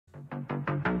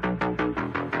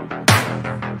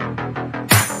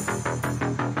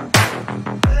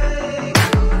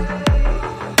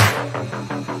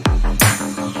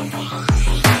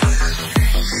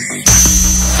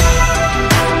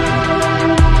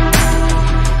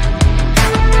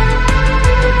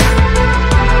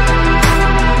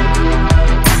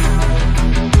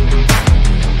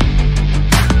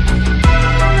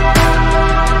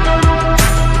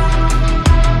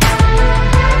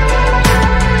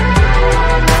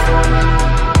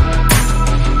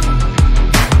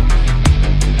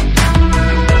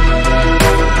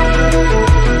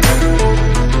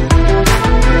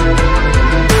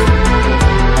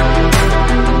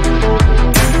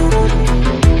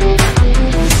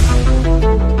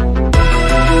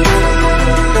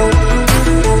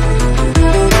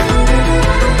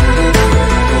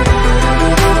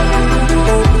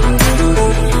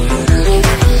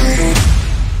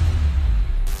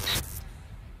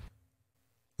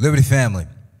Liberty family,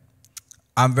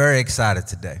 I'm very excited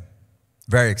today.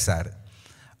 Very excited.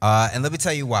 And let me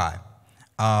tell you why.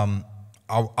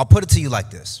 I'll put it to you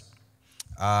like this.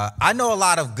 I know a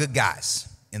lot of good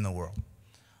guys in the world.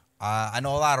 I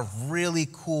know a lot of really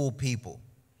cool people,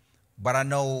 but I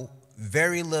know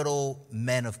very little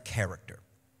men of character.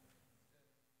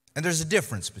 And there's a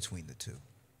difference between the two.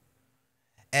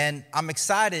 And I'm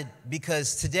excited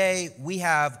because today we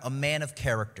have a man of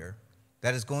character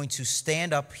that is going to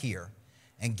stand up here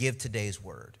and give today's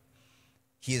word.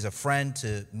 He is a friend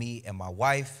to me and my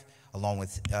wife, along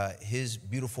with his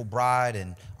beautiful bride,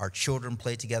 and our children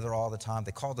play together all the time.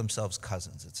 They call themselves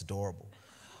cousins. It's adorable.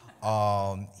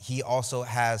 He also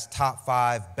has top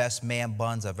 5 best man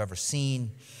buns I've ever seen.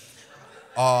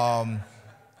 But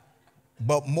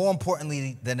more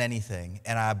importantly than anything,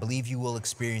 and I believe you will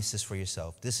experience this for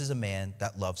yourself, this is a man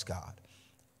that loves God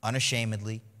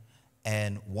unashamedly,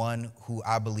 and one who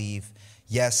I believe,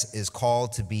 yes, is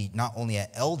called to be not only an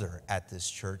elder at this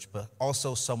church, but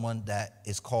also someone that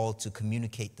is called to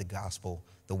communicate the gospel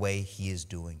the way he is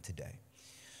doing today.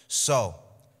 So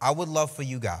I would love for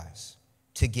you guys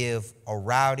to give a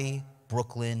rowdy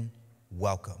Brooklyn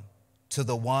welcome to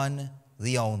the one,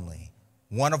 the only,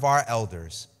 one of our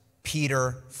elders,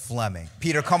 Peter Flemming.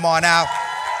 Peter, come on out.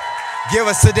 Give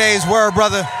us today's word,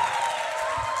 brother.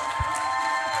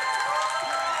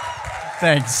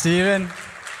 Thanks, Stephen.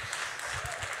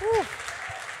 Whew.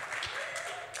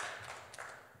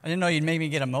 I didn't know you'd make me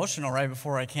get emotional right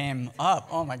before I came up.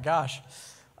 Oh, my gosh.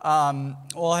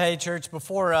 Well, hey, church,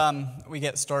 before we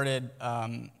get started,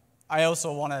 I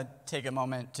also want to take a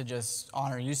moment to just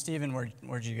honor you, Stephen.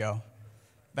 Where'd you go?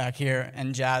 Back here.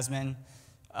 And Jasmine.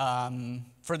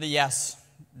 For the yes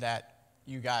that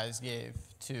you guys gave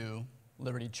to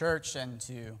Liberty Church and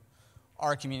to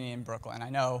our community in Brooklyn. I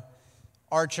know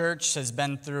our church has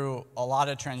been through a lot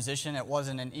of transition. It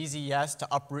wasn't an easy yes to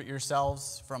uproot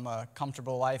yourselves from a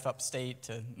comfortable life upstate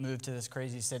to move to this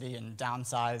crazy city and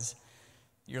downsize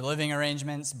your living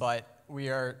arrangements, but we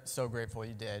are so grateful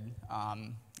you did.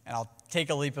 And I'll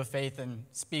take a leap of faith and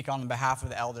speak on behalf of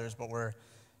the elders, but we're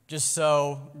just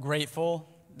so grateful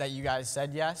that you guys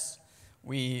said yes.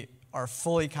 We are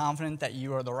fully confident that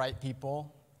you are the right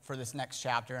people for this next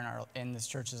chapter in this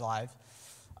church's life.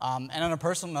 And on a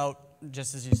personal note,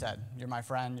 just as you said, you're my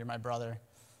friend, you're my brother,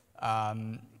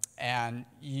 and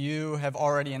you have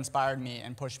already inspired me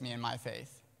and pushed me in my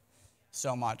faith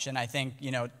so much. And I think,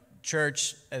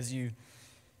 church,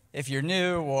 if you're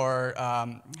new or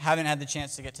haven't had the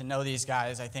chance to get to know these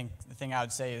guys, I think the thing I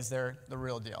would say is they're the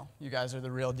real deal. You guys are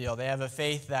the real deal. They have a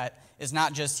faith that is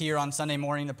not just here on Sunday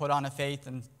morning to put on a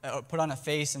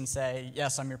face and say,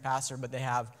 yes, I'm your pastor, but they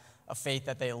have a faith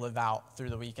that they live out through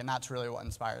the week, and that's really what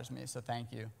inspires me. So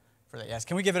thank you for that. Yes,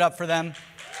 can we give it up for them?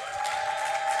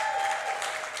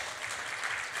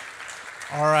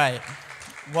 All right.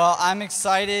 Well, I'm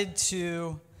excited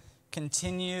to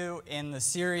continue in the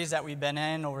series that we've been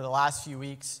in over the last few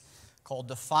weeks called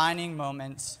Defining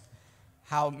Moments,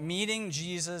 how meeting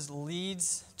Jesus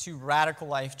leads to radical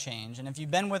life change. And if you've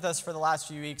been with us for the last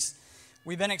few weeks,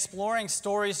 we've been exploring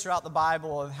stories throughout the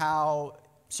Bible of how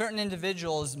certain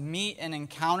individuals meet and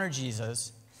encounter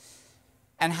Jesus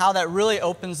and how that really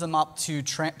opens them up to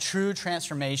true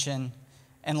transformation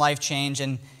and life change.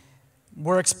 And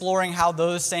we're exploring how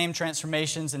those same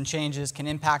transformations and changes can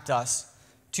impact us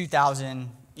 2,000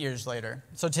 years later.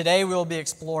 So today we'll be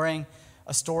exploring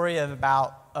a story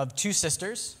of 2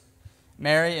 sisters,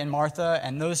 Mary and Martha,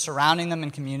 and those surrounding them in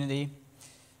community,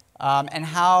 and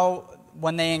how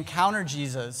when they encounter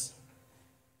Jesus,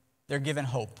 they're given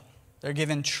hope. They're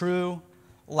given true,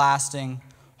 lasting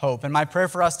hope. And my prayer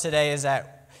for us today is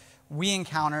that we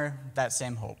encounter that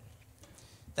same hope.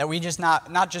 That we just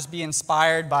not just be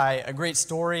inspired by a great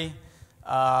story,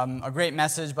 a great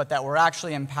message, but that we're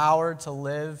actually empowered to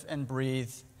live and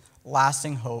breathe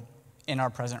lasting hope in our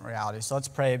present reality. So let's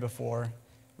pray before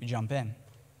we jump in.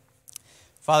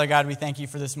 Father God, we thank you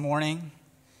for this morning.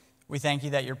 We thank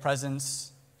you that your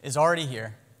presence is already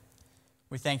here.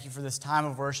 We thank you for this time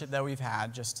of worship that we've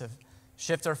had just to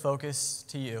shift our focus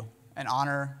to you and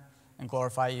honor and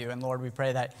glorify you. And Lord, we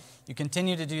pray that you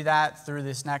continue to do that through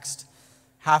this next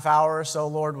half hour or so.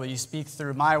 Lord, will you speak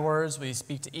through my words? Will you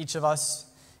speak to each of us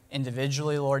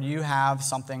individually? Lord, you have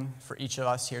something for each of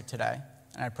us here today.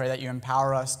 And I pray that you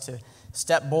empower us to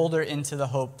step bolder into the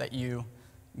hope that you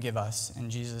give us. In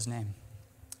Jesus' name,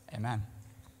 amen.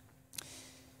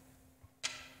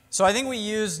 So I think we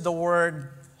use the word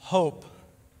hope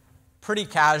pretty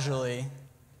casually,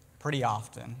 pretty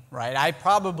often, right? I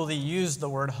probably used the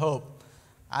word hope,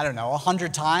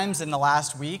 100 times in the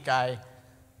last week. I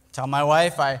tell my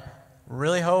wife I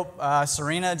really hope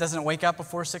Serena doesn't wake up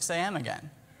before 6 a.m. again.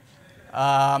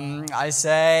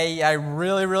 I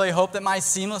really, really hope that my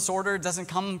seamless order doesn't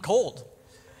come cold.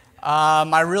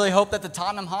 I really hope that the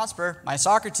Tottenham Hotspur, my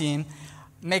soccer team,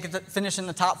 finish in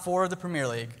the top 4 of the Premier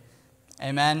League.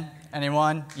 Amen?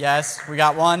 Anyone? Yes, we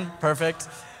got one. Perfect.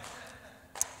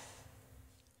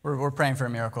 We're praying for a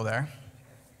miracle there.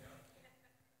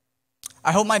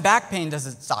 I hope my back pain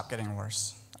doesn't stop getting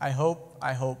worse. I hope.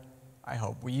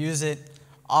 We use it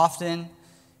often,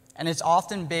 and it's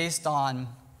often based on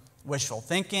wishful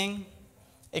thinking.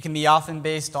 It can be often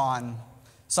based on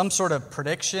some sort of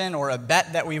prediction or a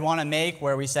bet that we want to make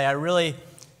where we say, I really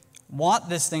want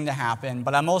this thing to happen,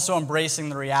 but I'm also embracing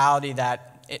the reality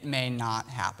that it may not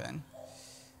happen,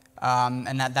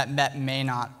 and that bet may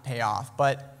not pay off.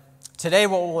 But today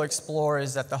what we'll explore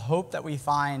is that the hope that we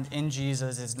find in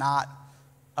Jesus is not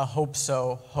a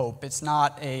hope-so hope. It's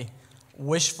not a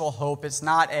wishful hope. It's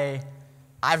not a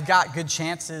I've got good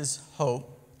chances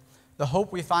hope. The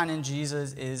hope we find in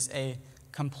Jesus is a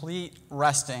complete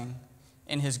resting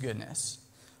in his goodness,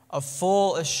 a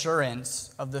full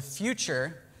assurance of the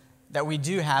future that we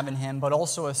do have in him, but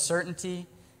also a certainty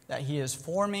that he is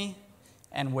for me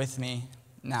and with me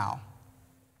now.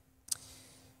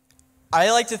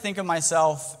 I like to think of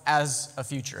myself as a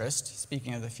futurist,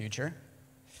 speaking of the future.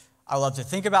 I love to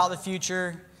think about the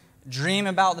future, dream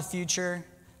about the future,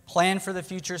 plan for the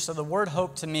future. So the word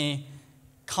hope to me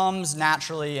comes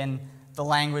naturally in the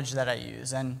language that I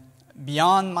use. And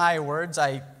beyond my words,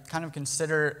 I kind of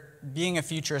consider being a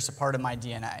futurist a part of my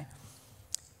DNA.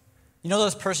 You know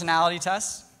those personality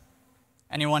tests?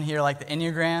 Anyone here like the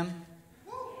Enneagram?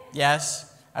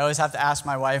 Yes. I always have to ask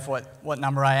my wife what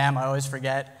number I am. I always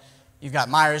forget. You've got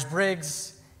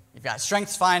Myers-Briggs. You've got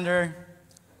StrengthsFinder.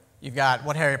 You've got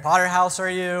what Harry Potter house are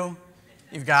you?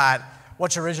 You've got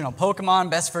what's your original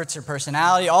Pokemon, best fits your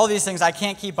personality. All these things I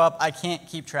can't keep up, I can't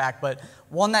keep track, but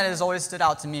one that has always stood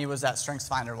out to me was that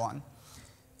StrengthsFinder one.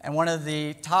 And one of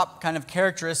the top kind of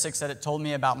characteristics that it told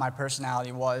me about my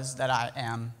personality was that I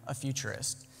am a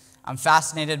futurist. I'm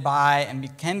fascinated by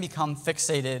and can become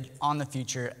fixated on the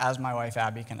future, as my wife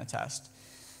Abby can attest.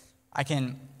 I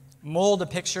can mold a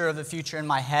picture of the future in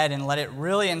my head and let it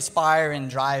really inspire and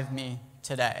drive me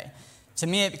today. To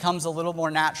me, it becomes a little more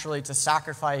naturally to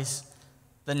sacrifice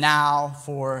the now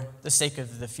for the sake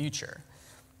of the future.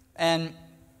 And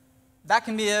that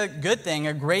can be a good thing,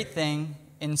 a great thing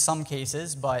in some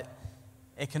cases, but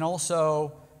it can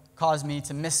also cause me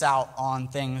to miss out on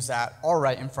things that are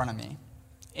right in front of me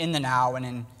in the now and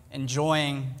in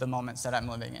enjoying the moments that I'm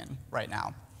living in right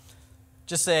now.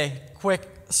 Just a quick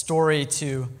story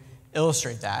to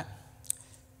illustrate that.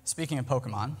 Speaking of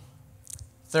Pokemon,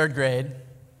 3rd grade,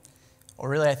 or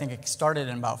really I think it started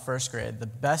in about 1st grade, the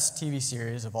best TV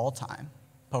series of all time,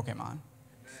 Pokemon,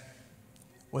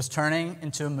 was turning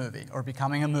into a movie or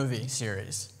becoming a movie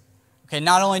series. Okay,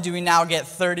 not only do we now get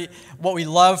what we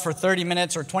love for 30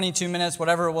 minutes or 22 minutes,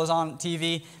 whatever it was on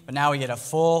TV, but now we get a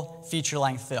full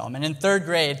feature-length film. And in 3rd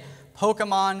grade,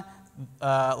 Pokemon,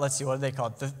 let's see, what do they call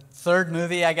it? The 3rd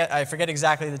movie, I forget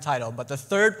exactly the title, but the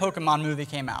 3rd Pokemon movie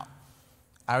came out.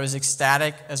 I was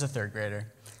ecstatic as a 3rd grader.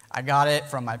 I got it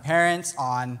from my parents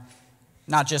on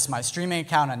not just my streaming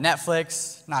account on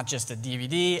Netflix, not just a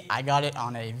DVD, I got it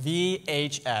on a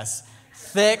VHS.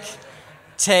 Thick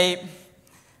tape,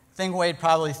 thing weighed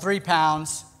probably 3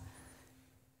 pounds,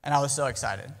 and I was so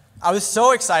excited. I was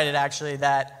so excited, actually,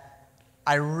 that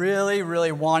I really,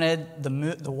 really wanted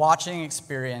the watching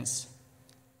experience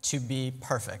to be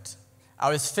perfect. I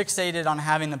was fixated on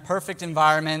having the perfect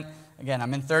environment. Again,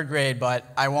 I'm in 3rd grade, but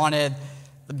I wanted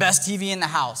the best TV in the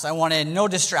house. I wanted no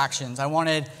distractions. I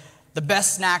wanted the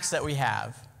best snacks that we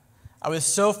have. I was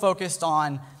so focused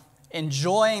on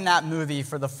enjoying that movie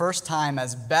for the first time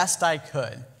as best I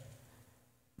could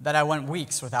that I went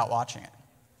weeks without watching it.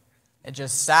 It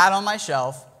just sat on my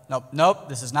shelf. Nope,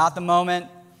 this is not the moment.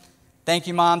 Thank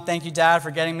you, Mom. Thank you, Dad,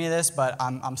 for getting me this, but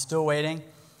I'm still waiting.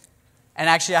 And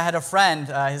actually, I had a friend,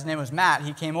 his name was Matt.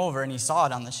 He came over and he saw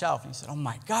it on the shelf. And he said, "Oh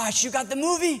my gosh, you got the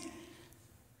movie?"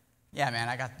 Yeah, man,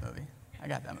 I got the movie. I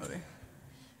got that movie.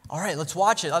 All right, let's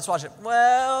watch it.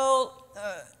 Well,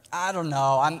 I don't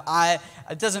know.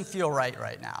 It doesn't feel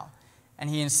right now. And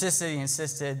he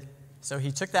insisted. So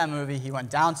he took that movie, he went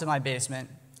down to my basement,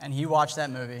 and he watched that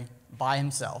movie by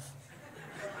himself.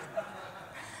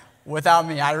 Without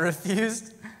me, I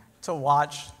refused to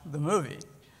watch the movie.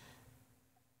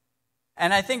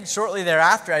 And I think shortly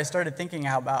thereafter, I started thinking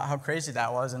about how crazy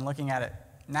that was, and looking at it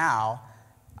now,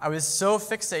 I was so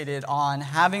fixated on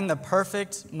having the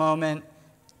perfect moment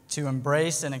to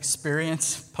embrace and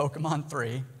experience Pokemon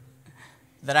 3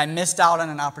 that I missed out on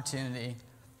an opportunity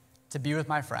to be with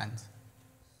my friend,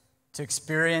 to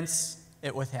experience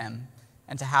it with him,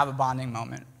 and to have a bonding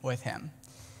moment with him.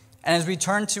 And as we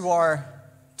turn to our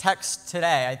text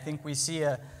today, I think we see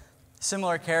a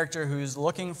similar character who's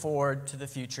looking forward to the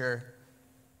future,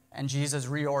 and Jesus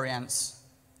reorients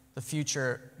the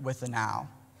future with the now.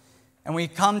 And we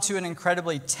come to an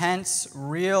incredibly tense,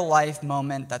 real-life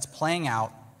moment that's playing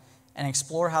out, and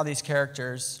explore how these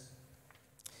characters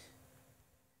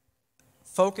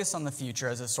focus on the future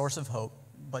as a source of hope,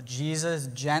 but Jesus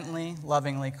gently,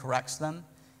 lovingly corrects them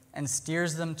and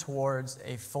steers them towards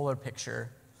a fuller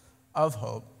picture of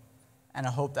hope, and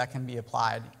a hope that can be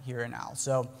applied here and now.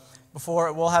 So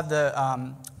we'll have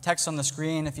the text on the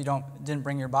screen if you didn't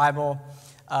bring your Bible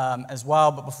as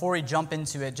well. But before we jump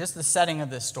into it, just the setting of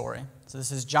this story. So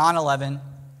this is John 11.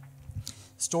 The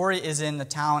story is in the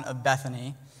town of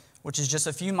Bethany, which is just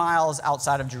a few miles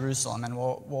outside of Jerusalem, and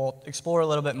we'll explore a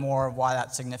little bit more of why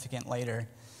that's significant later.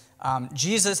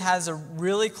 Jesus has a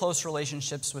really close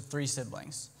relationships with three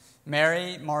siblings,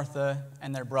 Mary, Martha,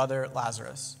 and their brother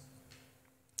Lazarus.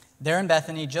 They're in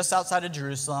Bethany, just outside of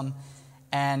Jerusalem,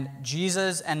 and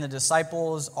Jesus and the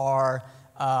disciples are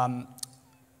a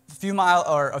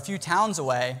few towns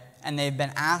away, and they've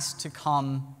been asked to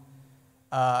come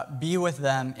be with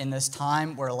them in this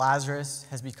time where Lazarus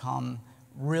has become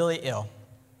really ill.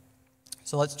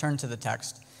 So let's turn to the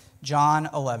text. John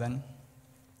 11,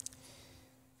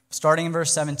 starting in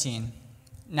verse 17.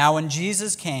 Now when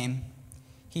Jesus came,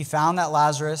 he found that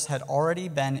Lazarus had already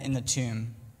been in the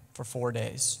tomb for 4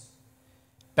 days.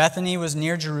 Bethany was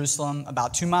near Jerusalem,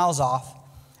 about 2 miles off,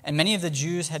 and many of the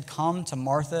Jews had come to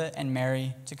Martha and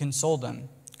Mary to console them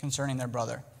concerning their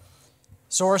brother.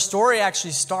 So our story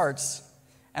actually starts,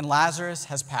 and Lazarus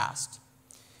has passed.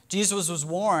 Jesus was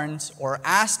warned or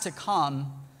asked to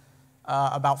come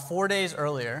about 4 days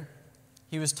earlier.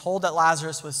 He was told that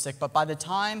Lazarus was sick, but by the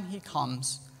time he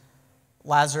comes,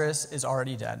 Lazarus is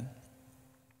already dead.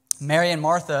 Mary and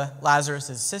Martha,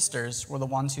 Lazarus' sisters, were the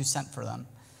ones who sent for them.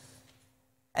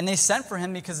 And they sent for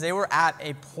him because they were at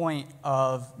a point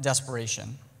of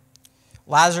desperation.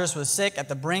 Lazarus was sick, at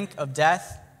the brink of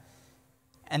death,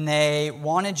 and they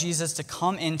wanted Jesus to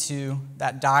come into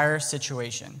that dire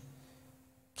situation.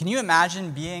 Can you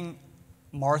imagine being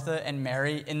Martha and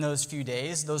Mary in those few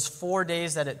days, those 4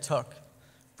 days that it took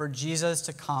for Jesus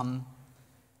to come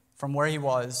from where he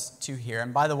was to here?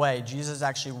 And by the way, Jesus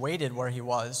actually waited where he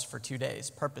was for 2 days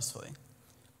purposefully.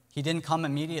 He didn't come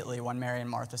immediately when Mary and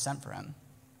Martha sent for him.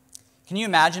 Can you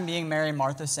imagine being Mary and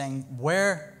Martha saying,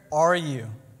 "Where are you,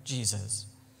 Jesus?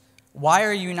 Why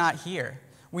are you not here?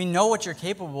 We know what you're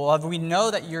capable of. We know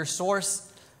that your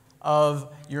source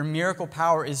of your miracle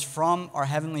power is from our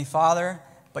Heavenly Father,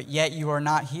 but yet you are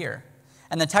not here."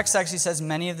 And the text actually says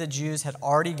many of the Jews had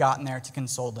already gotten there to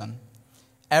console them.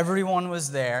 Everyone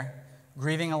was there,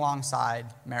 grieving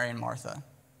alongside Mary and Martha,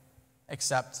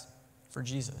 except for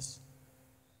Jesus.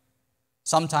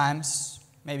 Sometimes,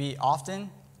 maybe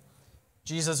often,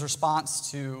 Jesus'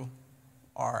 response to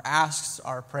our asks,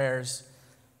 our prayers,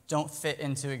 don't fit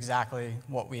into exactly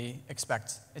what we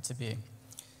expect it to be.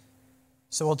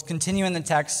 So we'll continue in the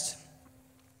text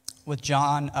with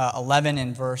John 11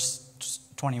 in verse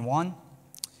 21.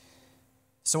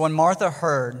 So when Martha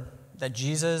heard that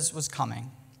Jesus was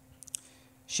coming,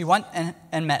 she went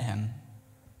and met him,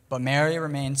 but Mary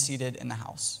remained seated in the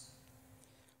house.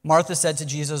 Martha said to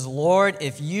Jesus, "Lord,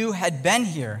 if you had been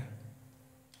here,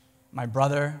 my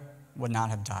brother would not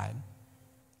have died."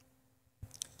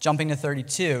 Jumping to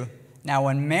 32, now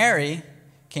when Mary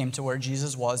came to where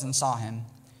Jesus was and saw him,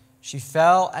 she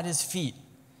fell at his feet,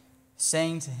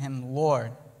 saying to him,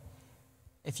 "Lord,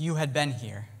 if you had been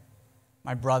here,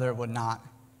 my brother would not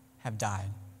have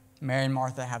died." Mary and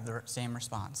Martha have the same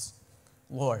response.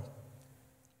 "Lord,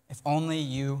 if only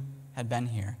you had been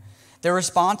here." Their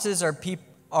responses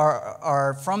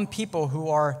are from people who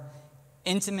are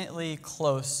intimately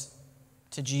close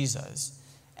to Jesus.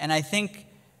 And I think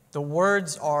the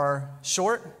words are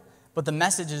short, but the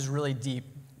message is really deep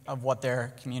of what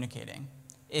they're communicating.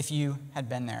 If you had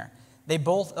been there. They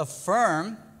both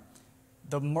affirm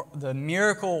the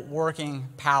miracle-working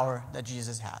power that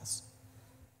Jesus has.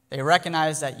 They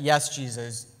recognize that, yes,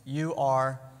 Jesus, you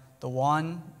are the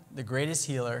one, the greatest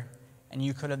healer, and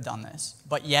you could have done this.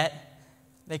 But yet,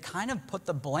 they kind of put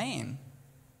the blame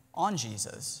on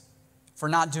Jesus for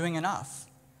not doing enough.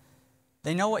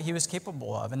 They know what he was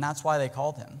capable of, and that's why they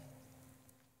called him.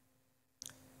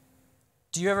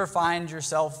 Do you ever find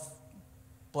yourself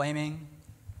blaming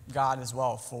God as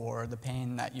well for the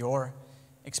pain that you're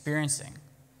experiencing?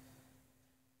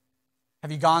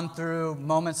 Have you gone through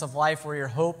moments of life where your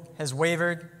hope has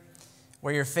wavered,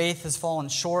 where your faith has fallen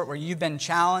short, where you've been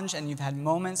challenged and you've had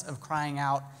moments of crying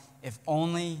out, if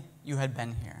only you had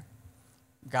been here.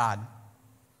 God,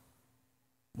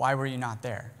 why were you not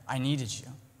there? I needed you.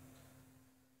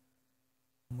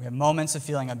 We have moments of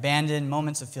feeling abandoned,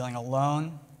 moments of feeling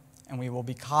alone, and we will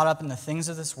be caught up in the things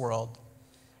of this world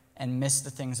and miss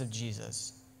the things of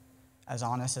Jesus, as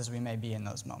honest as we may be in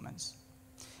those moments.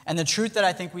 And the truth that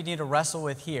I think we need to wrestle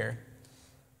with here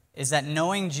is that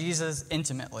knowing Jesus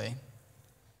intimately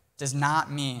does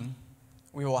not mean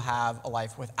we will have a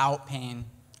life without pain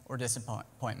or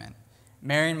disappointment.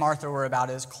 Mary and Martha were about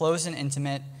as close and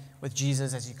intimate with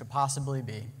Jesus as you could possibly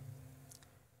be,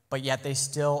 but yet they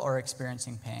still are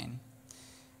experiencing pain.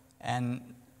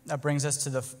 And that brings us to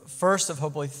the first of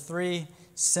hopefully 3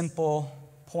 simple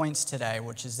points today,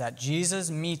 which is that Jesus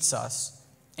meets us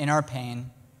in our pain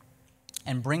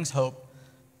and brings hope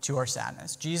to our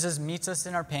sadness. Jesus meets us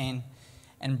in our pain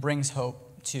and brings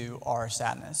hope to our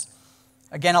sadness.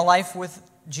 Again, a life with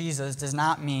Jesus does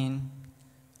not mean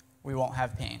we won't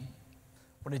have pain.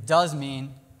 What it does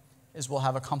mean is we'll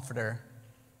have a comforter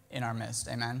in our midst.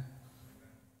 Amen?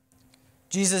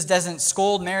 Jesus doesn't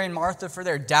scold Mary and Martha for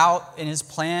their doubt in his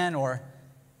plan or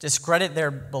discredit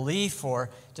their belief or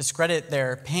discredit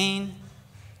their pain.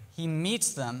 He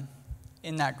meets them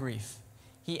in that grief.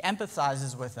 He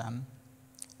empathizes with them.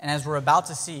 And as we're about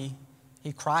to see,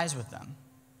 he cries with them.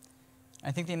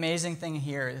 I think the amazing thing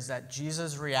here is that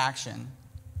Jesus' reaction,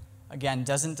 again,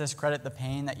 doesn't discredit the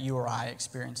pain that you or I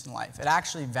experience in life. It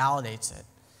actually validates it.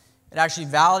 It actually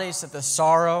validates that the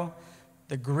sorrow,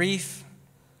 the grief,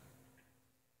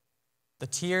 the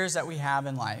tears that we have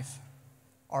in life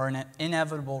are an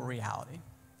inevitable reality.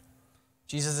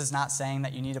 Jesus is not saying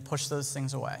that you need to push those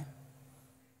things away,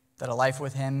 that a life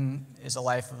with him is a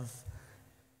life of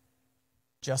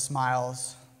just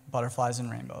smiles, butterflies, and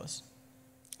rainbows.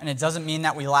 And it doesn't mean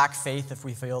that we lack faith if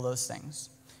we feel those things.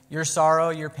 Your sorrow,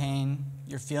 your pain,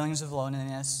 your feelings of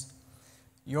loneliness,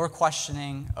 your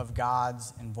questioning of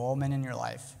God's involvement in your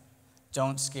life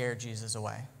don't scare Jesus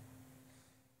away.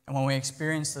 And when we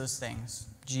experience those things,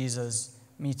 Jesus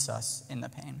meets us in the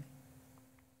pain.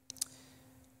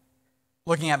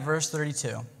 Looking at verse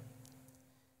 32.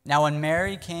 Now when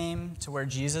Mary came to where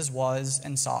Jesus was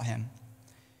and saw him,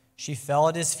 she fell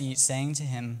at his feet, saying to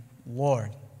him,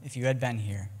 Lord, if you had been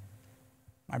here,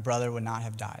 my brother would not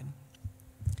have died.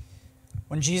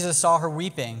 When Jesus saw her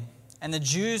weeping, and the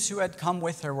Jews who had come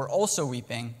with her were also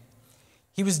weeping,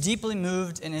 he was deeply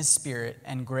moved in his spirit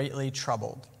and greatly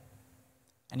troubled.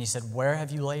 And he said, Where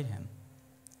have you laid him?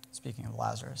 Speaking of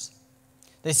Lazarus.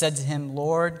 They said to him,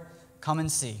 Lord, come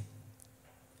and see.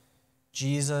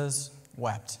 Jesus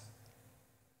wept.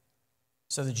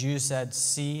 So the Jews said,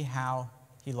 See how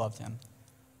he loved him.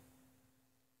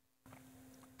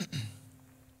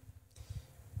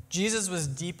 Jesus was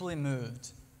deeply moved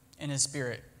in his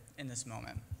spirit in this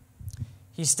moment.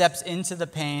 He steps into the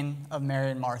pain of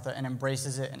Mary and Martha and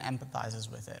embraces it and empathizes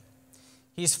with it.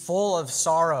 He's full of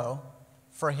sorrow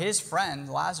for his friend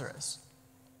Lazarus.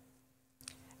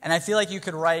 And I feel like you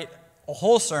could write a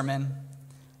whole sermon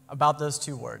about those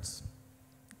 2 words.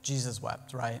 Jesus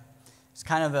wept, right? It's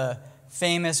kind of a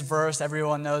famous verse.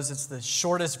 Everyone knows it's the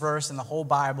shortest verse in the whole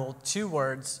Bible, 2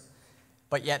 words,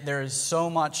 but yet there is so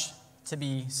much to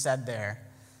be said there.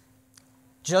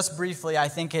 Just briefly, I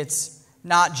think it's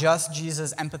not just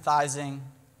Jesus empathizing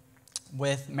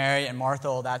with Mary and Martha,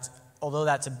 although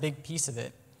that's a big piece of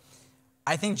it.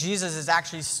 I think Jesus is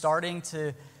actually starting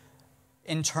to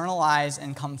internalize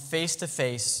and come face to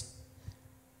face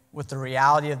with the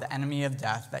reality of the enemy of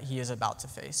death that he is about to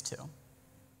face too.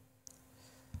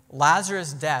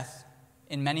 Lazarus' death,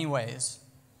 in many ways,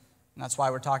 and that's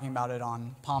why we're talking about it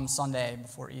on Palm Sunday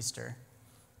before Easter,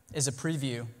 is a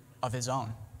preview of his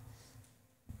own.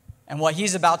 And what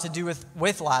he's about to do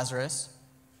with Lazarus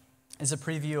is a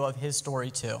preview of his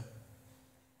story too.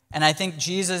 And I think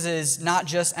Jesus is not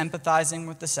just empathizing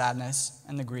with the sadness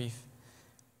and the grief,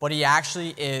 but he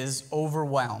actually is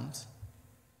overwhelmed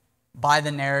by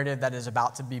the narrative that is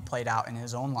about to be played out in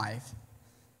his own life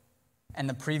and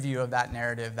the preview of that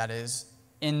narrative that is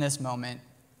in this moment,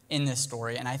 in this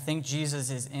story. And I think Jesus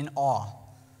is in awe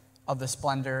of the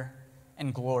splendor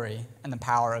and glory and the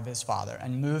power of his Father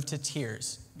and moved to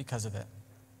tears because of it.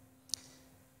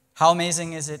 How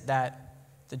amazing is it that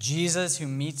the Jesus who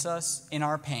meets us in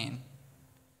our pain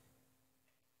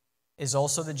is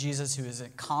also the Jesus who is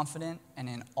confident and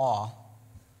in awe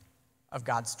of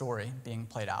God's story being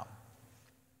played out.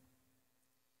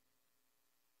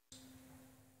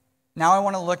 Now I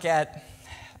want to look at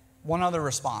one other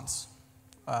response,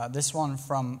 this one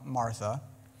from Martha,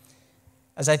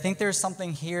 as I think there's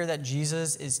something here that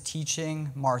Jesus is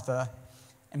teaching Martha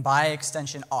and by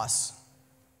extension us,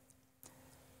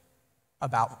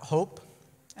 about hope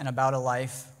and about a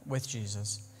life with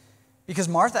Jesus. Because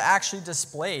Martha actually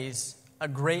displays a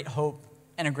great hope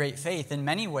and a great faith. In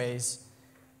many ways,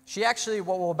 she actually,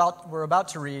 what we're about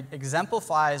to read,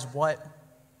 exemplifies what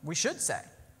we should say.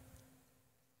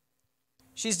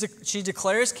 She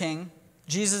declares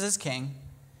Jesus is king,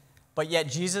 but yet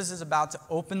Jesus is about to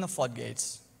open the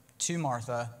floodgates to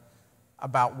Martha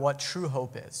about what true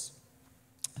hope is.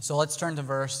 So let's turn to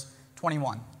verse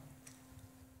 21.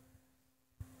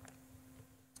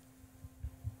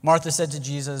 Martha said to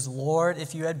Jesus, "Lord,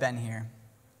 if you had been here,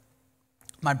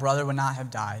 my brother would not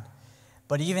have died.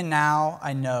 But even now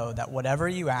I know that whatever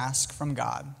you ask from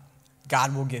God,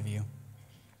 God will give you."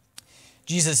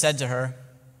 Jesus said to her,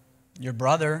 "Your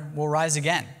brother will rise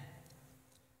again."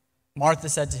 Martha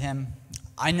said to him,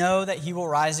 "I know that he will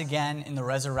rise again in the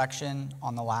resurrection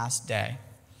on the last day."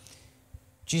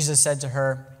 Jesus said to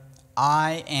her,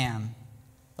 "I am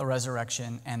the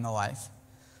resurrection and the life.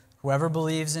 Whoever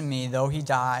believes in me, though he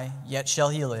die, yet shall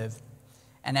he live.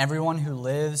 And everyone who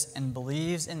lives and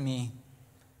believes in me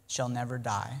shall never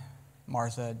die."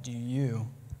 Martha, do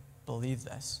you believe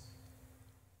this?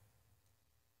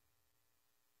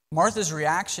 Martha's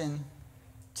reaction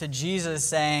to Jesus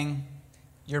saying,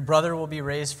 "Your brother will be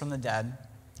raised from the dead,"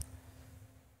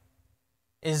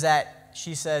 is that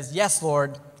she says, "Yes,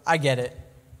 Lord, I get it.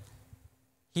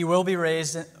 He will be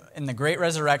raised in the great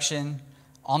resurrection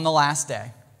on the last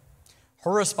day."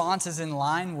 Her response is in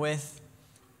line with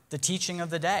the teaching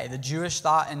of the day, the Jewish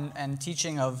thought and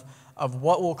teaching of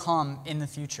what will come in the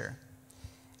future.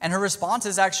 And her response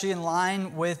is actually in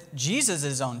line with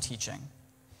Jesus' own teaching.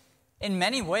 In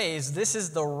many ways, this is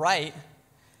the right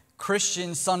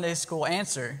Christian Sunday school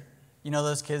answer. You know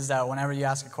those kids that whenever you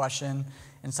ask a question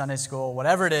in Sunday school,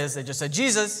 whatever it is, they just say,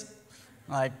 "Jesus."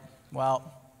 Like,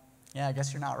 well, yeah, I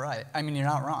guess you're not right. I mean, you're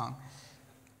not wrong.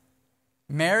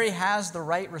 Mary has the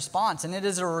right response, and it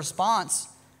is a response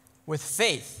with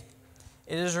faith.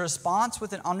 It is a response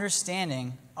with an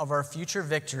understanding of our future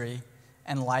victory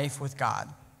and life with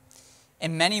God.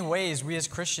 In many ways, we as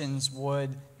Christians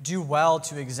would do well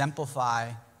to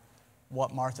exemplify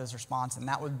what Martha's response, and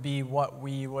that would be what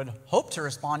we would hope to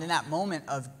respond in that moment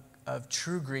of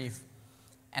true grief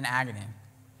and agony.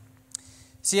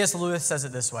 C.S. Lewis says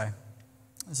it this way.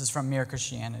 This is from Mere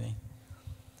Christianity.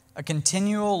 "A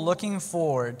continual looking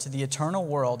forward to the eternal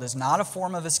world is not a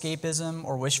form of escapism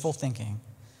or wishful thinking,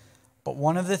 but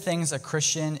one of the things a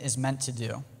Christian is meant to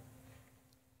do.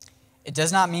 It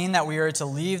does not mean that we are to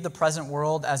leave the present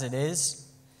world as it is.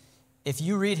 If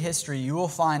you read history, you will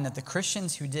find that the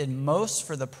Christians who did most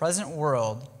for the present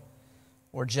world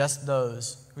were just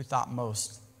those who thought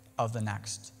most of the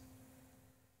next."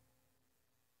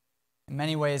 In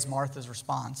many ways, Martha's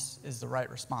response is the right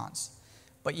response.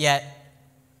 But yet,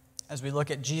 as we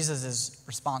look at Jesus'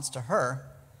 response to her,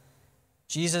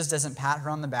 Jesus doesn't pat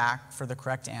her on the back for the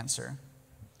correct answer.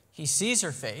 He sees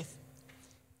her faith,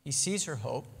 he sees her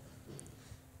hope,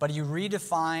 but he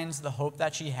redefines the hope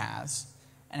that she has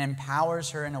and empowers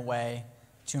her in a way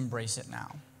to embrace it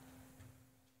now.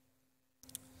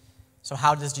 So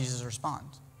how does Jesus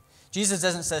respond? Jesus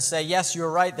doesn't say, "Yes,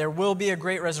 you're right, there will be a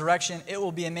great resurrection, it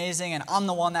will be amazing, and I'm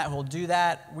the one that will do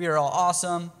that, we are all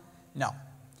awesome." No.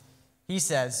 He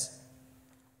says,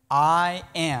 "I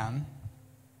am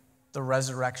the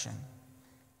resurrection."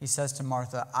 He says to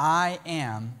Martha, "I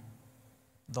am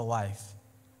the life."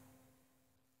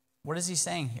 What is he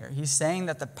saying here? He's saying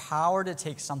that the power to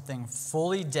take something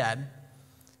fully dead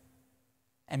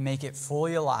and make it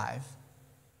fully alive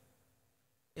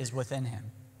is within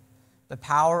him. The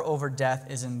power over death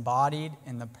is embodied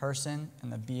in the person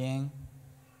and the being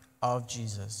of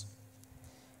Jesus.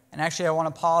 And actually, I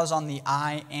want to pause on the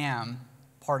 "I am"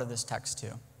 part of this text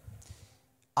too.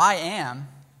 "I am"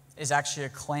 is actually a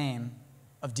claim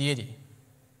of deity.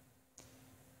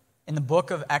 In the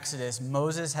book of Exodus,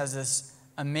 Moses has this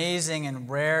amazing and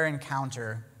rare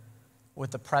encounter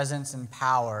with the presence and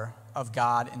power of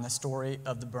God in the story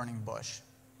of the burning bush.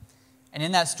 And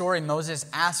in that story, Moses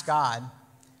asks God,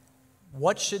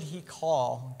 what should he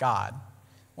call God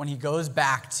when he goes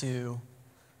back to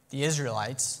the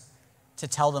Israelites to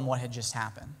tell them what had just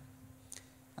happened?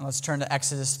 And let's turn to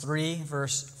Exodus 3,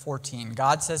 verse 14.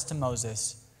 God says to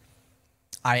Moses,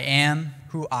 "I am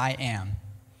who I am."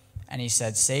 And he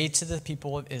said, "Say to the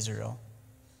people of Israel,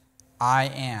 I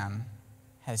am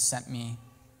has sent me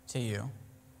to you."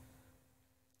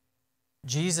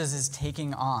 Jesus is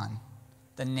taking on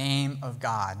the name of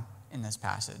God in this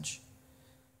passage.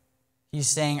 He's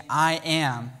saying, "I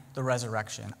am the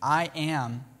resurrection. I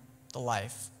am the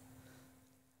life."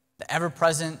 The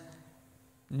ever-present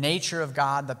nature of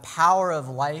God, the power of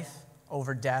life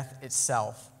over death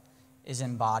itself, is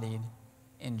embodied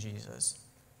in Jesus.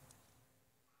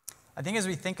 I think as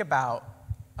we think about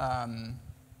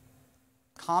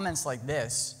comments like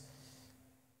this,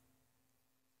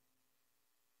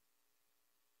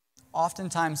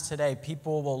 oftentimes today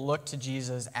people will look to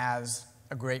Jesus as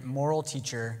a great moral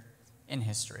teacher in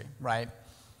history, right?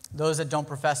 Those that don't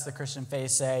profess the Christian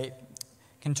faith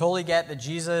can totally get that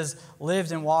Jesus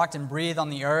lived and walked and breathed on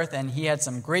the earth, and he had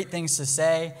some great things to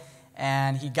say,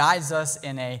 and he guides us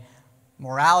in a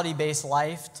morality-based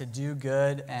life to do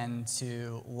good and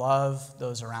to love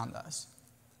those around us.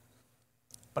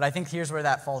 But I think here's where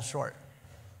that falls short.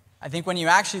 I think when you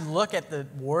actually look at the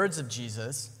words of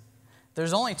Jesus,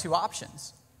 there's only two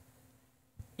options.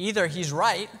 Either he's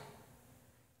right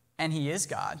and he is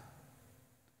God,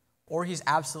 or he's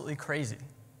absolutely crazy,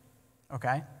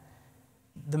 okay?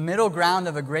 The middle ground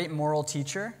of a great moral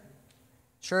teacher,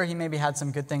 sure, he maybe had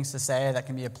some good things to say that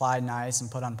can be applied nice and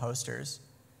put on posters.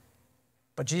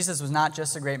 But Jesus was not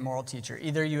just a great moral teacher.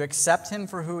 Either you accept him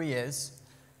for who he is,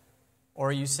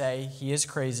 or you say he is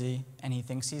crazy and he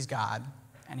thinks he's God,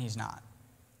 and he's not.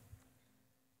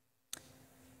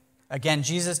 Again,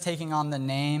 Jesus taking on the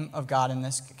name of God in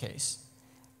this case.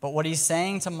 But what he's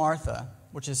saying to Martha,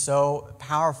 which is so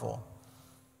powerful,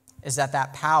 is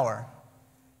that power,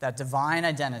 that divine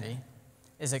identity,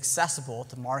 is accessible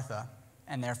to Martha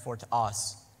and therefore to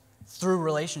us through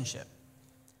relationship.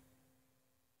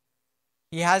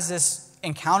 He has this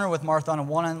encounter with Martha in a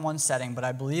one-on-one setting, but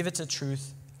I believe it's a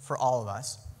truth for all of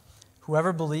us.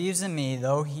 Whoever believes in me,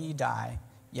 though he die,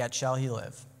 yet shall he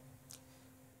live.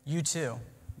 You too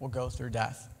will go through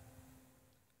death.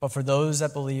 But for those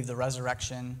that believe the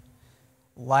resurrection,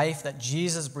 life that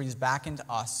Jesus breathes back into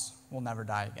us will never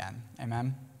die again.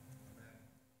 Amen?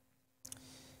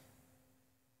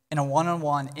 In a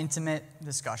one-on-one, intimate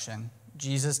discussion,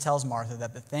 Jesus tells Martha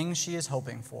that the thing she is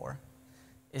hoping for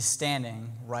is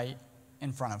standing right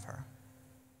in front of her.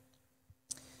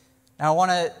 Now, I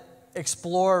want to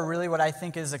explore really what I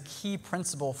think is a key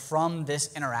principle from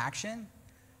this interaction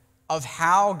of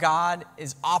how God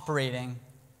is operating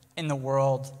in the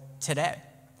world today.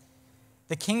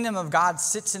 The kingdom of God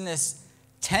sits in this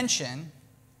tension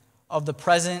of the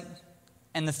present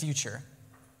and the future.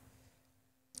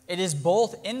 It is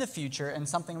both in the future and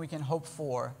something we can hope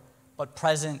for, but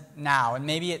present now. And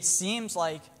maybe it seems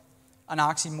like an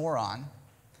oxymoron,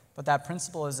 but that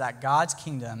principle is that God's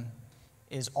kingdom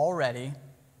is already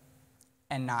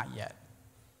and not yet.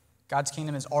 God's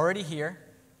kingdom is already here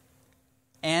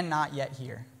and not yet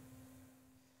here.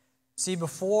 See,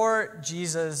 before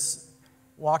Jesus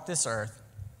walked this earth,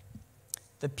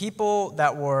 the people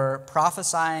that were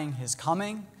prophesying his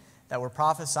coming, that were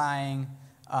prophesying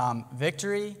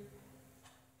victory,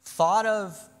 thought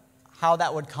of how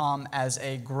that would come as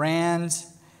a grand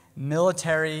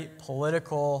military,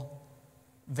 political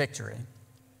victory.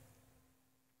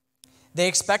 They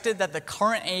expected that the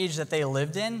current age that they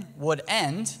lived in would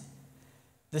end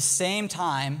the same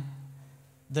time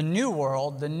the new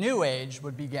world, the new age,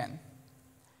 would begin.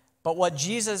 But what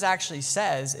Jesus actually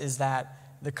says is that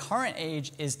the current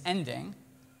age is ending,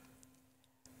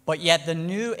 but yet the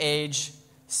new age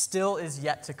still is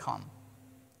yet to come.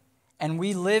 And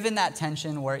we live in that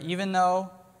tension where even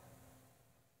though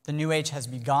the new age has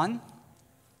begun,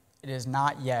 it is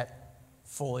not yet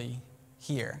fully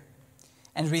here.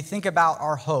 And as we think about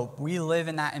our hope, we live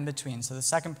in that in-between. So the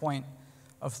second point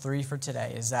of 3 for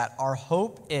today is that our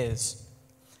hope is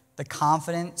the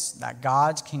confidence that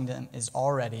God's kingdom is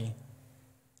already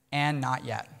and not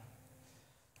yet.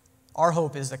 Our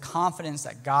hope is the confidence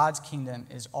that God's kingdom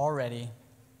is already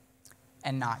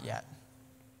and not yet.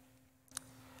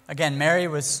 Again,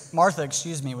 Martha was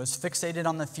fixated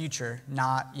on the future,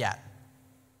 not yet,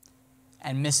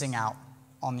 and missing out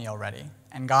on the already.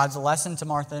 And God's lesson to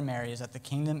Martha and Mary is that the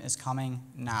kingdom is coming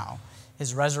now.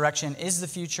 His resurrection is the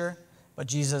future, but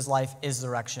Jesus' life is the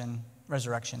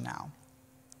resurrection now.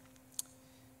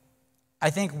 I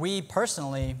think we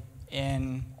personally,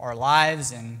 in our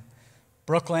lives in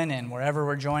Brooklyn and wherever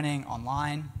we're joining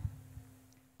online,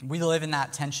 we live in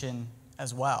that tension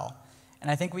as well. And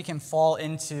I think we can fall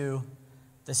into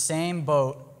the same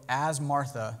boat as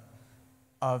Martha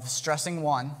of stressing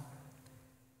one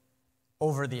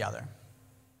over the other.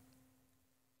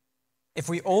 If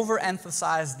we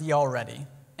overemphasize the already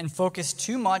and focus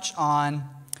too much on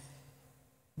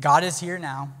God is here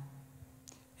now,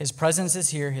 his presence is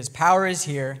here, his power is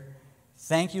here,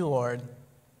 thank you, Lord,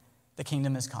 the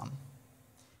kingdom has come.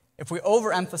 If we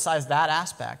overemphasize that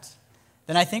aspect,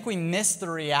 then I think we miss the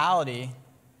reality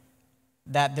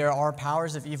that there are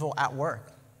powers of evil at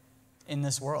work in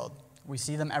this world. We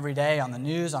see them every day on the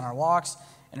news, on our walks,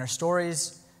 in our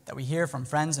stories that we hear from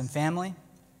friends and family.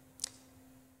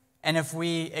 And if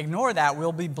we ignore that,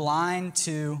 we'll be blind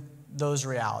to those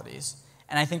realities.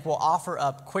 And I think we'll offer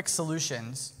up quick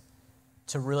solutions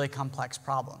to really complex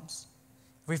problems.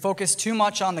 If we focus too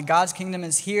much on the God's kingdom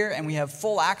is here and we have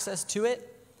full access to it,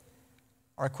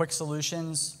 our quick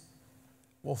solutions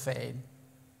will fade.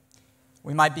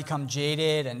 We might become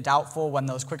jaded and doubtful when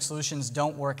those quick solutions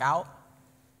don't work out,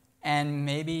 and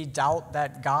maybe doubt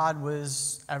that God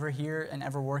was ever here and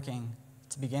ever working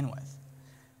to begin with.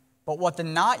 But what the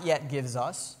not yet gives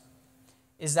us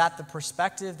is that the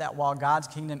perspective that while God's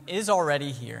kingdom is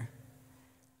already here,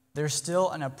 there's still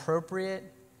an appropriate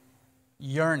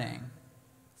yearning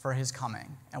for his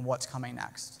coming and what's coming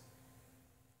next.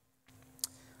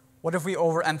 What if we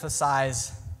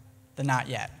overemphasize the not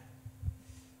yet?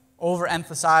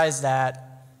 Overemphasize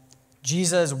that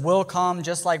Jesus will come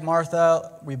just like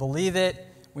Martha. We believe it.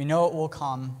 We know it will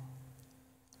come.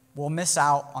 We'll miss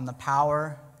out on the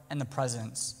power and the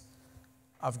presence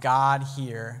of God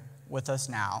here with us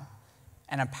now,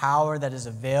 and a power that is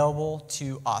available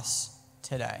to us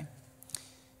today.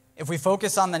 If we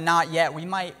focus on the not yet, we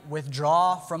might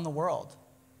withdraw from the world,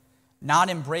 not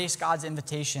embrace God's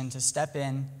invitation to step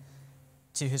in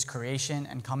to his creation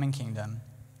and coming kingdom.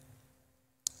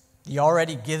 He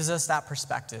already gives us that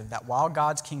perspective that while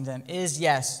God's kingdom is,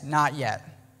 yes, not yet,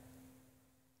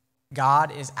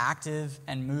 God is active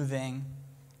and moving,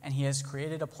 and he has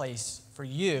created a place for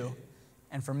you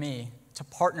and for me to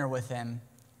partner with him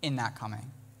in that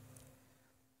coming.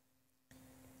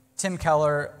 Tim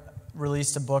Keller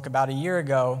released a book about a year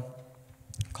ago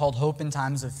called Hope in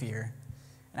Times of Fear.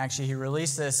 And actually, he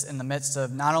released this in the midst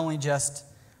of not only just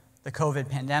the COVID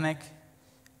pandemic,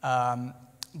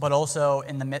 but also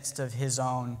in the midst of his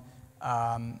own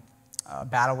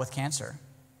battle with cancer.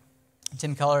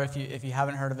 Tim Keller, if you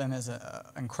haven't heard of him, is an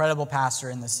incredible pastor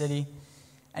in the city.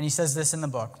 And he says this in the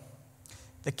book: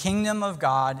 "The kingdom of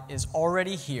God is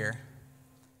already here,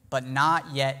 but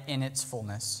not yet in its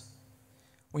fullness.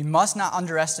 We must not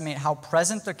underestimate how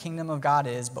present the kingdom of God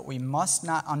is, but we must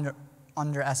not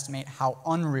underestimate how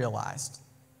unrealized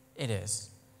it is,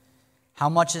 how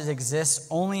much it exists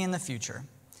only in the future.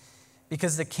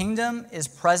 Because the kingdom is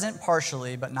present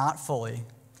partially, but not fully,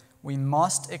 we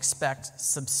must expect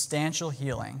substantial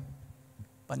healing,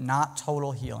 but not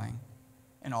total healing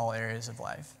in all areas of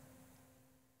life."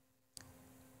 I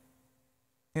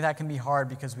think that can be hard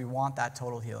because we want that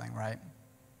total healing, right?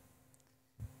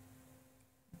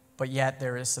 But yet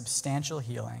there is substantial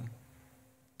healing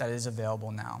that is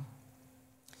available now.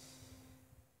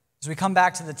 As we come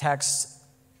back to the text,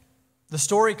 the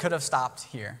story could have stopped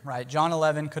here, right? John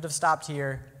 11 could have stopped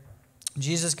here.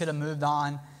 Jesus could have moved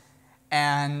on,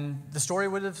 and the story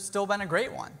would have still been a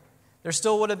great one. There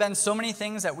still would have been so many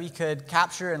things that we could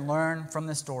capture and learn from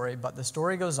this story, but the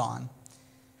story goes on.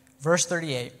 Verse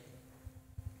 38,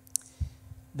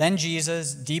 "Then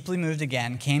Jesus, deeply moved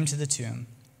again, came to the tomb.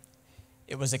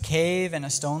 It was a cave, and a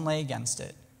stone lay against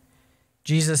it.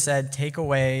 Jesus said, 'Take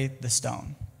away the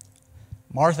stone.'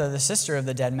 Martha, the sister of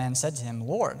the dead man, said to him,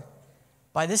 'Lord,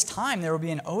 by this time there will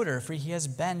be an odor, for he has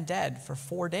been dead for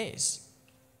 4 days.'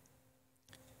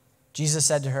 Jesus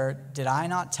said to her, 'Did I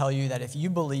not tell you that if you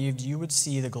believed, you would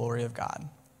see the glory of God?'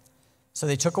 So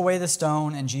they took away the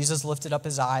stone, and Jesus lifted up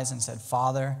his eyes and said,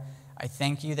 'Father, I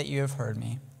thank you that you have heard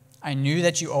me. I knew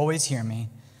that you always hear me,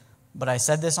 but I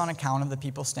said this on account of the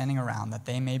people standing around, that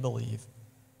they may believe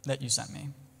that you sent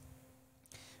me.'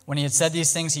 When he had said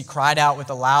these things, he cried out with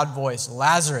a loud voice,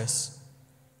 'Lazarus,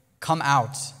 come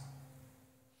out.'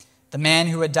 The man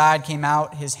who had died came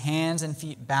out, his hands and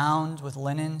feet bound with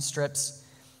linen strips,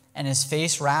 and his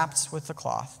face wrapped with the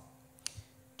cloth.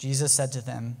 Jesus said to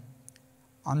them,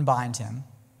 'Unbind him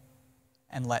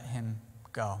and let him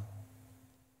go.'"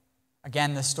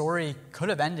 Again, the story could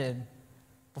have ended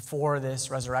before this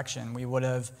resurrection. We would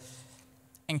have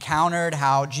encountered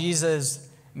how Jesus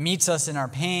meets us in our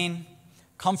pain,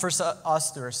 comforts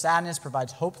us through our sadness,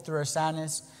 provides hope through our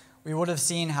sadness. We would have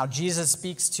seen how Jesus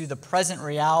speaks to the present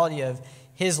reality of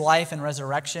his life and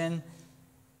resurrection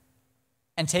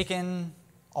and taken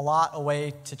a lot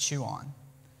away to chew on.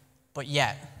 But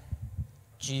yet,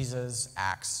 Jesus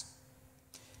acts.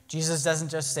 Jesus doesn't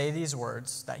just say these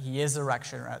words, that he is the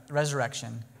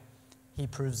resurrection. He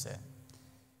proves it.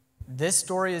 This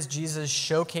story is Jesus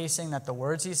showcasing that the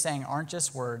words he's saying aren't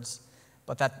just words,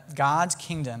 but that God's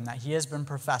kingdom that he has been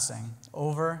professing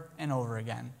over and over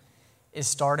again is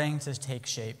starting to take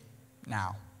shape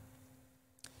now.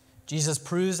 Jesus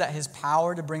proves that his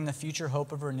power to bring the future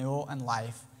hope of renewal and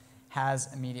life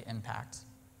has immediate impact.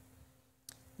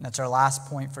 And that's our last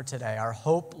point for today. Our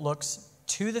hope looks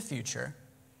to the future,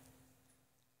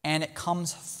 and it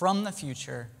comes from the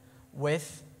future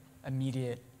with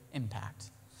immediate impact.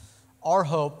 Our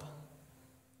hope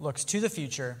looks to the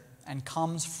future and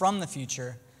comes from the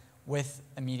future with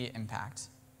immediate impact.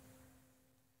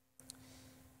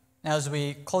 Now, as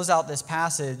we close out this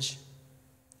passage,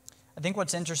 I think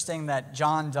what's interesting that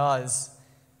John does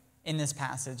in this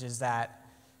passage is that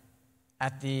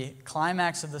at the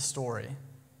climax of the story,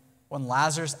 when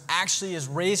Lazarus actually is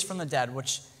raised from the dead,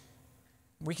 which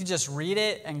we can just read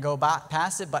it and go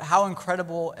past it, but how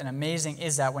incredible and amazing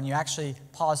is that when you actually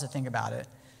pause to think about it?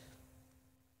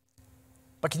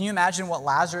 But can you imagine what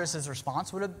Lazarus'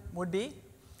 response would be?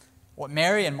 What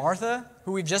Mary and Martha,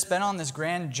 who we've just been on this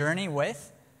grand journey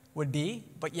with, would be?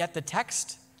 But yet the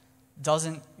text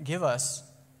doesn't give us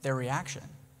their reaction.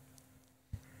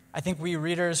 I think we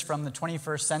readers from the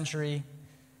 21st century,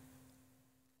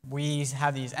 we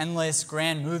have these endless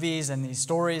grand movies and these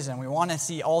stories, and we want to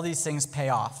see all these things pay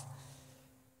off.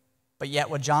 But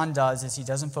yet what John does is he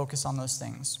doesn't focus on those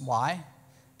things. Why?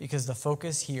 Because the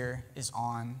focus here is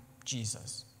on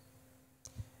Jesus.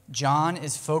 John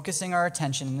is focusing our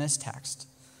attention in this text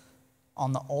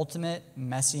on the ultimate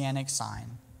messianic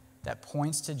sign that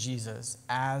points to Jesus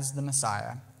as the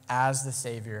Messiah, as the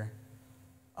Savior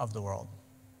of the world.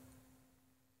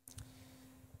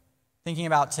 Thinking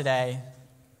about today,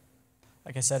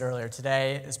 like I said earlier,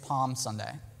 today is Palm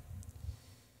Sunday,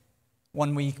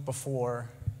 1 week before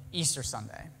Easter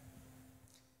Sunday.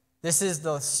 This is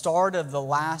the start of the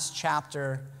last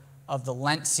chapter of the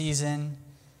Lent season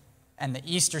and the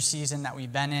Easter season that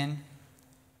we've been in.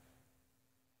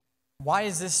 Why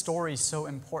is this story so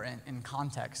important in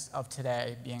context of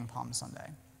today being Palm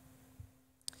Sunday?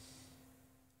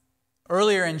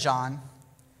 Earlier in John,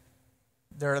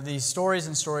 there are these stories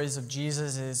and stories of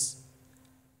Jesus'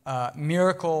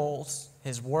 miracles,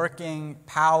 his working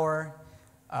power,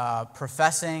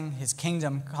 professing his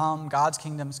kingdom come, God's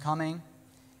kingdom's coming.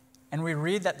 And we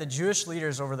read that the Jewish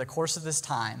leaders over the course of this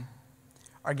time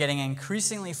are getting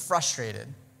increasingly frustrated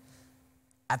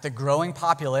at the growing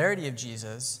popularity of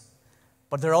Jesus,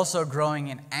 but they're also growing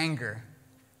in anger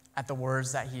at the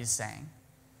words that he is saying.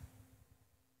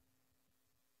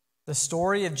 The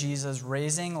story of Jesus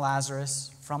raising Lazarus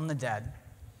from the dead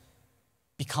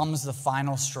becomes the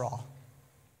final straw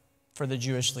for the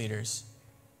Jewish leaders.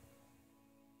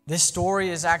 This story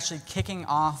is actually kicking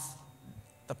off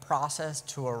the process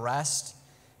to arrest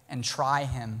and try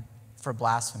him for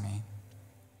blasphemy.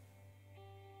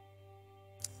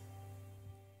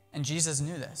 And Jesus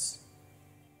knew this.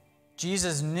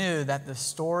 Jesus knew that the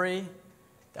story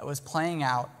that was playing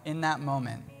out in that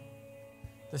moment,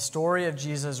 the story of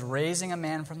Jesus raising a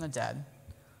man from the dead,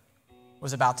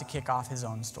 was about to kick off his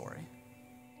own story.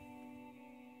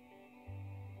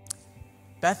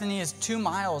 Bethany is 2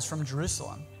 miles from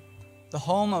Jerusalem, the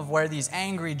home of where these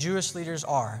angry Jewish leaders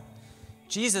are.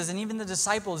 Jesus and even the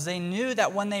disciples, they knew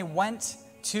that when they went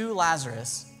to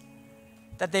Lazarus,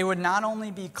 that they would not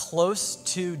only be close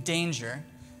to danger,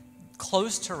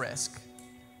 close to risk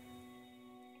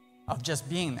of just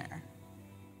being there,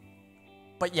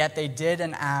 but yet they did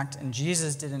an act, and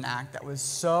Jesus did an act that was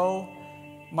so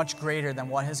much greater than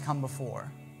what has come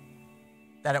before,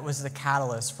 that it was the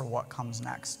catalyst for what comes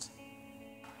next.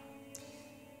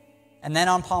 And then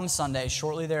on Palm Sunday,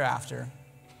 shortly thereafter,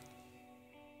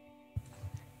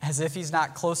 as if he's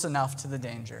not close enough to the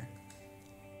danger,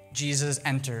 Jesus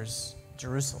enters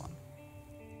Jerusalem.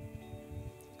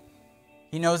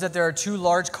 He knows that there are 2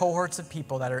 large cohorts of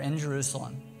people that are in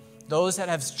Jerusalem. Those that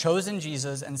have chosen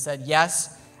Jesus and said,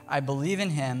 yes, I believe in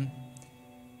him,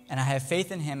 and I have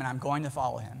faith in him, and I'm going to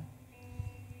follow him.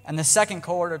 And the second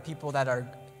cohort of people that are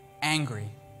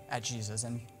angry at Jesus,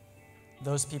 and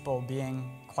those people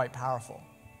being quite powerful.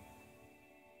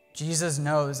 Jesus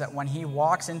knows that when he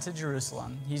walks into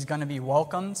Jerusalem, he's going to be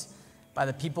welcomed by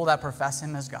the people that profess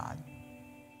him as God,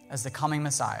 as the coming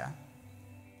Messiah.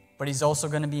 But he's also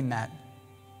going to be met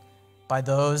by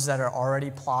those that are already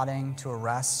plotting to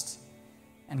arrest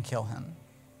and kill him.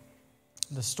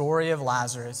 The story of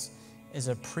Lazarus is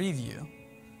a preview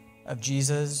of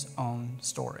Jesus' own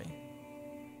story.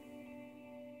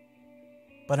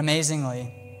 But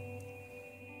amazingly,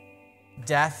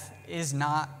 death is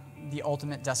not the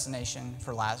ultimate destination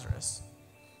for Lazarus.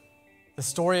 The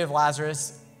story of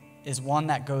Lazarus is one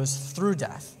that goes through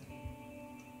death.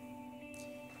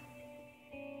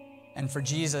 And for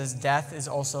Jesus, death is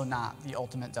also not the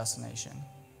ultimate destination.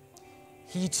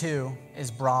 He too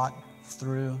is brought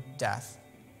through death.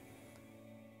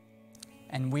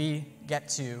 And we get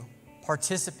to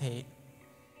participate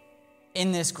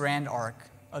in this grand arc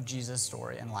of Jesus'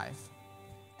 story and life.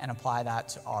 and apply that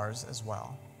to ours as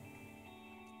well.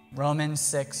 Romans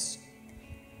 6,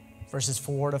 verses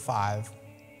 4 to 5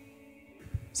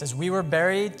 says, We were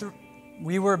buried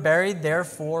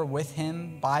therefore with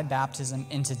him by baptism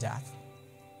into death,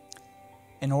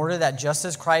 in order that just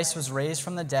as Christ was raised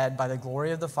from the dead by the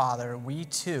glory of the Father, we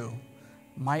too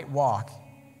might walk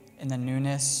in the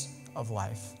newness of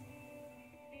life.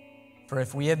 For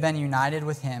if we have been united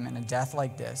with him in a death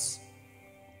like this,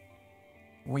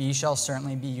 we shall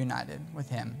certainly be united with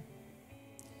him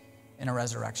in a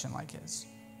resurrection like his.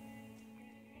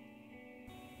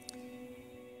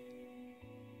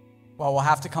 Well, we'll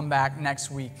have to come back next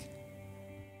week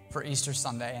for Easter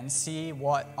Sunday and see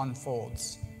what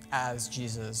unfolds as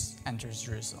Jesus enters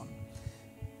Jerusalem.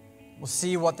 We'll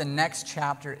see what the next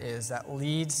chapter is that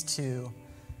leads to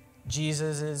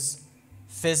Jesus'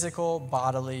 physical,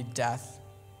 bodily death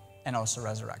and also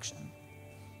resurrection.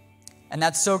 And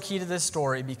that's so key to this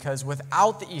story because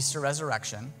without the Easter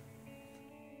resurrection,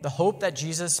 the hope that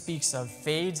Jesus speaks of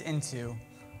fades into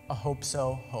a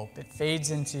hope-so hope. It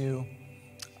fades into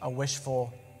a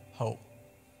wishful hope.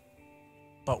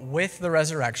 But with the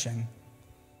resurrection,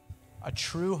 a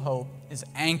true hope is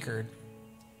anchored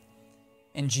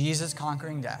in Jesus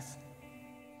conquering death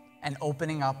and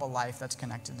opening up a life that's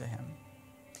connected to him.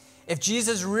 If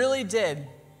Jesus really did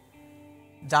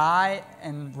die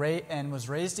and was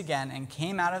raised again and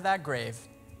came out of that grave,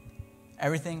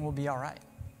 everything will be all right.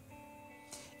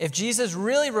 If Jesus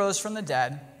really rose from the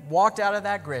dead, walked out of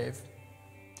that grave,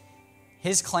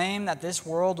 his claim that this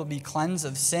world will be cleansed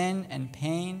of sin and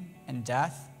pain and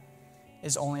death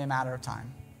is only a matter of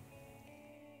time.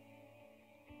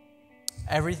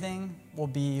 Everything will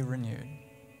be renewed.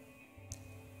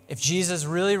 If Jesus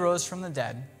really rose from the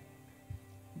dead,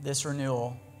 this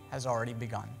renewal has already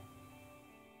begun.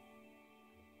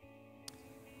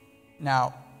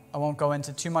 Now, I won't go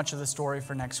into too much of the story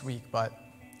for next week, but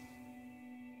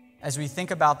as we think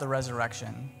about the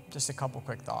resurrection, just a couple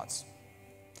quick thoughts.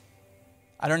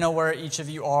 I don't know where each of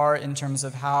you are in terms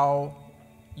of how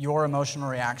your emotional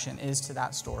reaction is to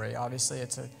that story. Obviously,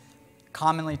 it's a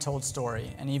commonly told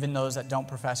story, and even those that don't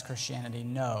profess Christianity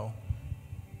know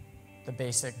the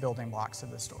basic building blocks of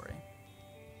the story.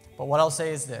 But what I'll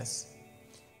say is this: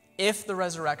 if the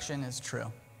resurrection is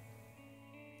true,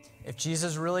 if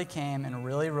Jesus really came and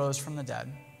really rose from the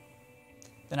dead,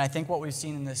 then I think what we've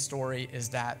seen in this story is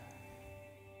that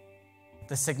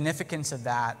the significance of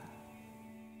that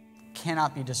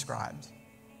cannot be described.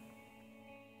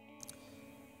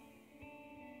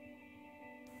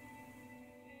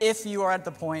 If you are at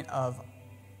the point of,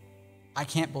 I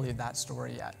can't believe that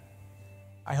story yet,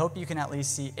 I hope you can at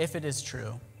least see, if it is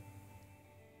true,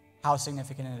 how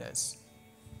significant it is.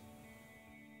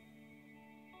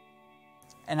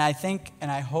 And I think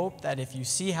and I hope that if you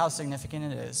see how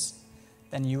significant it is,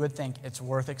 then you would think it's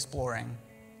worth exploring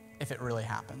if it really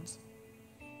happens.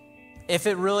 If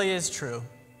it really is true,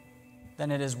 then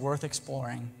it is worth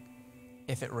exploring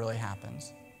if it really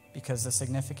happens, because the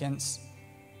significance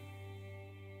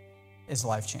is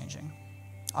life-changing.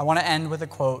 I want to end with a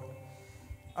quote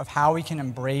of how we can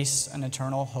embrace an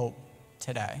eternal hope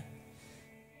today.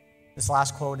 This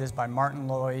last quote is by Martin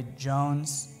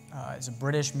Lloyd-Jones. He's a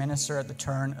British minister at the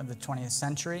turn of the 20th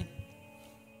century.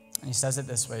 And he says it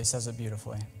this way, he says it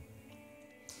beautifully.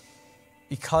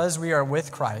 Because we are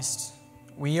with Christ,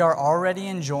 we are already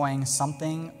enjoying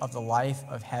something of the life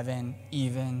of heaven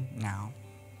even now.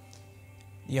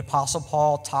 The Apostle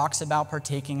Paul talks about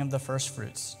partaking of the first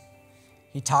fruits.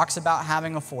 He talks about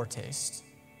having a foretaste.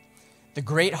 The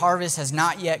great harvest has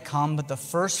not yet come, but the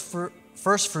first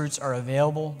fruits are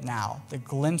available now, the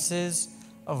glimpses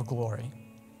of glory.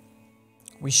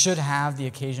 We should have the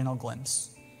occasional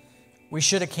glimpse. We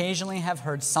should occasionally have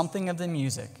heard something of the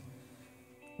music.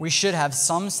 We should have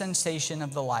some sensation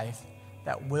of the life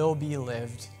that will be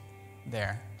lived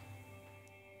there.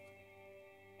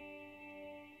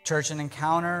 Church, an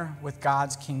encounter with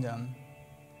God's kingdom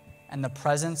and the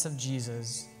presence of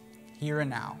Jesus here and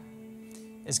now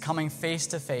is coming face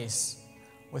to face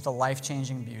with a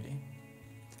life-changing beauty,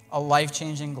 a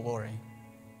life-changing glory,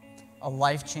 a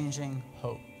life-changing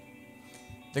hope.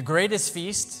 The greatest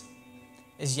feast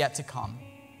is yet to come,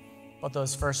 but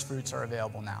those first fruits are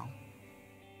available now.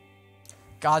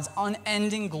 God's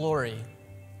unending glory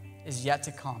is yet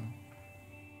to come,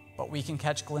 but we can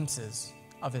catch glimpses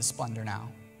of his splendor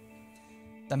now.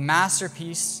 The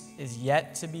masterpiece is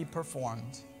yet to be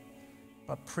performed,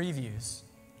 but previews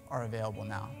are available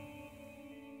now.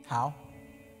 How?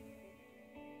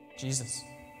 Jesus.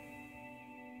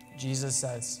 Jesus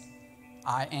says,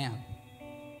 I am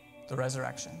the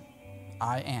resurrection.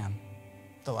 I am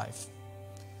the life.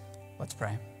 Let's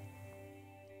pray.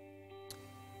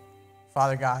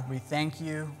 Father God, we thank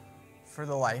you for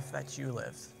the life that you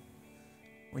lived.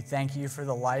 We thank you for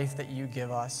the life that you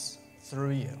give us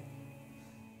through you.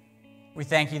 We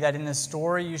thank you that in this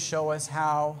story you show us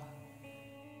how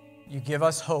you give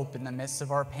us hope in the midst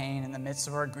of our pain, in the midst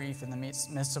of our grief, in the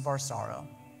midst of our sorrow.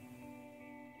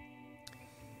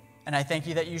 And I thank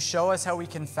you that you show us how we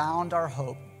can find our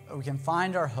hope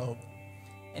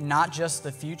in not just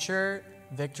the future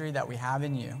victory that we have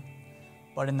in you,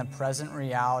 but in the present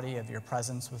reality of your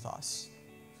presence with us.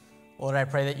 Lord, I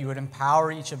pray that you would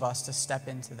empower each of us to step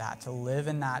into that, to live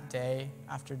in that day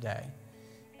after day,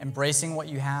 embracing what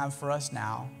you have for us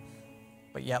now,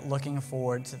 but yet looking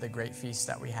forward to the great feast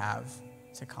that we have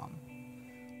to come.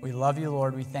 We love you,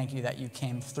 Lord. We thank you that you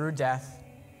came through death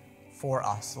for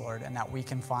us, Lord, and that we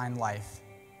can find life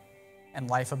and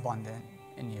life abundant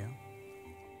in you.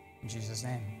 In Jesus'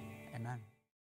 name, amen.